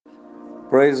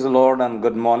Praise the Lord and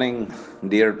good morning,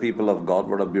 dear people of God.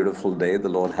 What a beautiful day the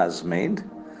Lord has made.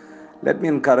 Let me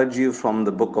encourage you from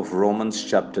the book of Romans,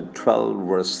 chapter 12,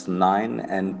 verse 9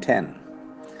 and 10.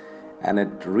 And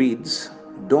it reads,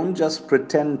 "Don't just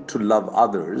pretend to love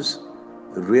others,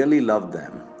 really love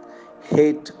them.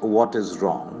 Hate what is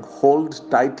wrong, hold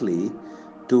tightly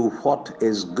to what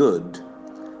is good,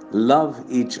 love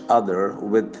each other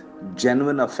with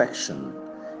genuine affection,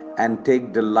 and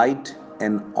take delight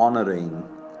in honoring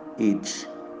each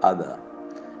other,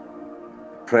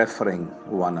 preferring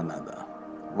one another."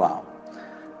 Wow.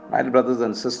 My brothers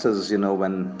and sisters,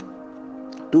 when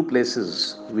two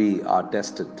places we are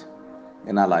tested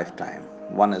in our lifetime,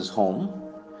 one is home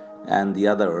and the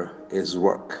other is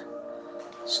work.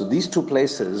 So these two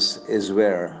places is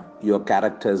where your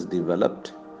character is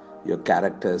developed, your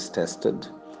character is tested,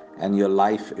 and your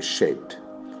life is shaped.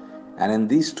 And in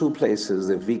these two places,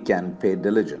 if we can pay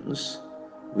diligence,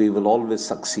 we will always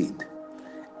succeed.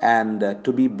 And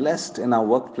to be blessed in our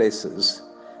workplaces,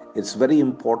 it's very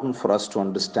important for us to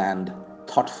understand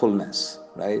thoughtfulness,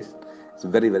 right? It's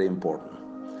very, very important.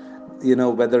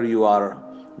 Whether you are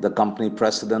the company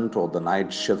president or the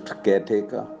night shift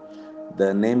caretaker,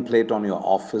 the nameplate on your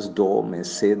office door may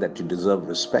say that you deserve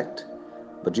respect,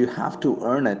 but you have to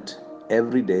earn it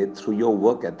every day through your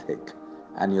work ethic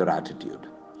and your attitude.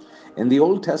 In the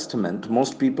Old Testament,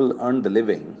 most people earned the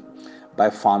living by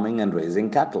farming and raising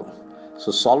cattle.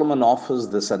 So Solomon offers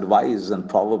this advice in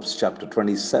Proverbs chapter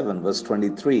 27, verse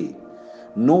 23.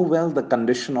 Know well the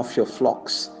condition of your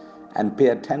flocks and pay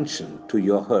attention to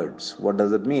your herds. What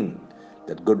does it mean?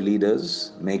 That good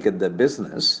leaders make it their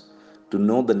business to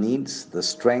know the needs, the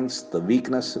strengths, the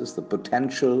weaknesses, the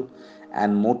potential,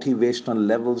 and motivational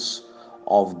levels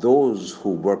of those who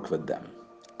work with them.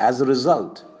 As a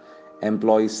result,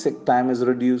 employee sick time is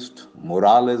reduced,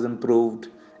 morale is improved,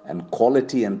 and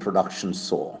quality and production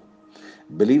soar.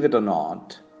 Believe it or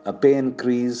not, a pay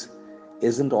increase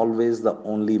isn't always the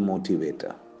only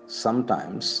motivator.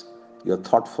 Sometimes your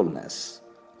thoughtfulness,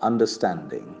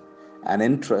 understanding, and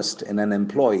interest in an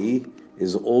employee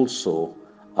is also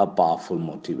a powerful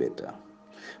motivator.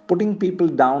 Putting people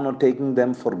down or taking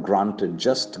them for granted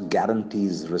just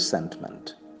guarantees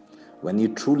resentment. When you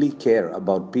truly care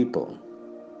about people,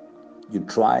 you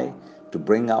try to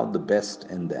bring out the best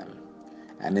in them.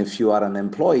 And if you are an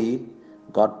employee,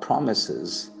 God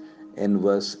promises in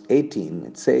verse 18,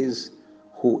 it says,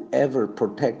 "Whoever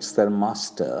protects their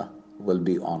master will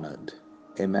be honored."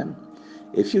 Amen.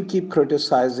 If you keep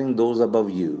criticizing those above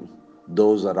you,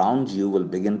 those around you will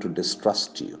begin to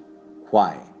distrust you.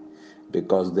 Why?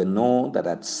 Because they know that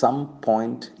at some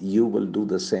point you will do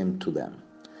the same to them.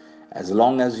 As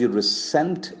long as you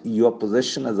resent your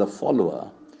position as a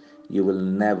follower, you will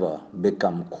never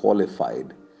become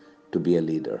qualified to be a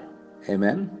leader.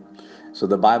 Amen. So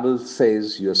the Bible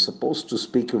says you're supposed to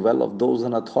speak well of those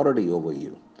in authority over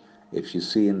you. If you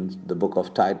see in the book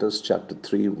of Titus, chapter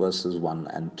 3, verses 1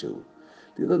 and 2.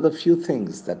 These are the few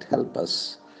things that help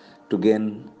us to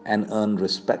gain and earn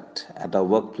respect at our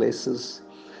workplaces,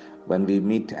 when we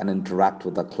meet and interact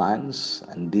with our clients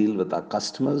and deal with our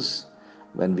customers,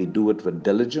 when we do it with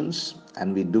diligence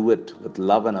and we do it with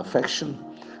love and affection,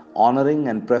 honoring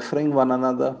and preferring one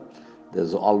another,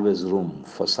 there's always room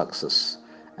for success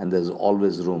and there's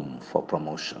always room for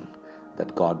promotion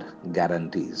that God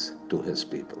guarantees to His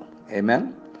people.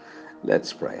 Amen.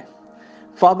 Let's pray.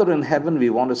 Father in heaven, we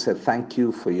want to say thank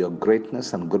you for your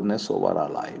greatness and goodness over our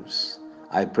lives.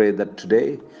 I pray that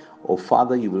today, oh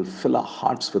Father, you will fill our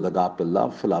hearts with agape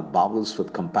love, fill our bowels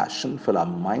with compassion, fill our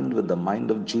mind with the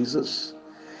mind of Jesus.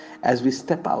 As we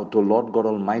step out, O Lord God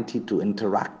Almighty, to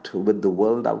interact with the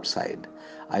world outside,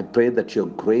 I pray that your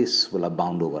grace will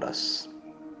abound over us.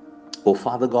 Oh,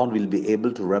 Father God, we'll be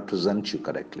able to represent you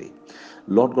correctly.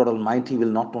 Lord God Almighty, will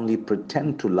not only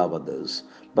pretend to love others,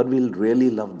 but we'll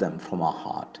really love them from our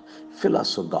heart. Fill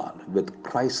us, O God, with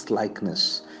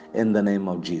Christ-likeness in the name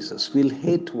of Jesus. We'll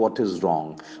hate what is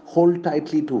wrong, hold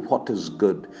tightly to what is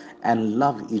good, and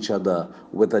love each other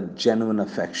with a genuine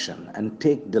affection, and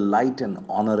take delight in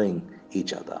honoring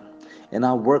each other. In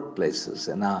our workplaces,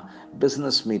 in our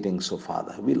business meetings, oh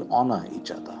Father, we'll honor each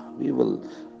other. We will,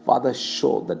 Father,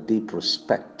 show the deep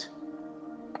respect,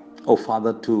 oh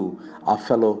Father, to our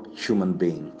fellow human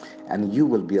being. And you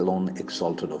will be alone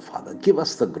exalted, oh Father. Give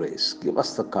us the grace, give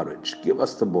us the courage, give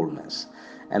us the boldness,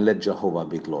 and let Jehovah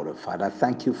be glorified. I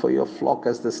thank you for your flock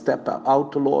as they step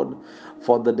out, Lord,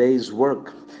 for the day's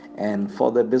work and for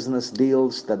the business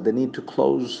deals that they need to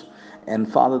close.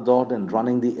 And Father God, in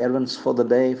running the errands for the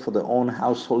day, for their own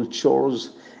household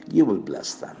chores, you will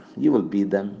bless them. You will be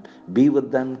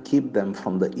with them, keep them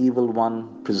from the evil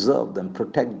one, preserve them,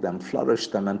 protect them, flourish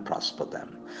them, and prosper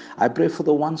them. I pray for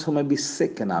the ones who may be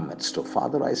sick in our midst. Oh,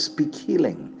 Father, I speak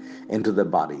healing into their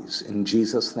bodies. In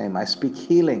Jesus' name, I speak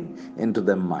healing into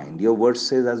their mind. Your word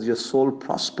says, as your soul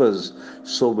prospers,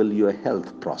 so will your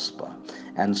health prosper.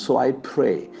 And so I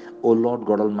pray, O Lord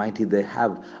God Almighty, they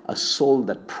have a soul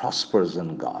that prospers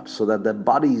in God, so that their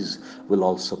bodies will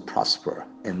also prosper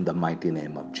in the mighty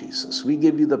name of Jesus. We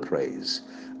give you the praise,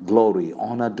 glory,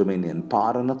 honor, dominion,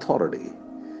 power, and authority,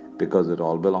 because it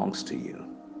all belongs to you.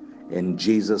 In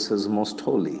Jesus' most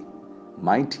holy,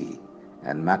 mighty,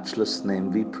 and matchless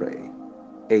name we pray.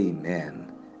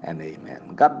 Amen and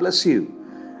amen. God bless you,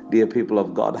 dear people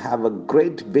of God. Have a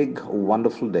great, big,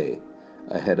 wonderful day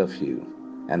ahead of you,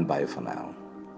 and bye for now.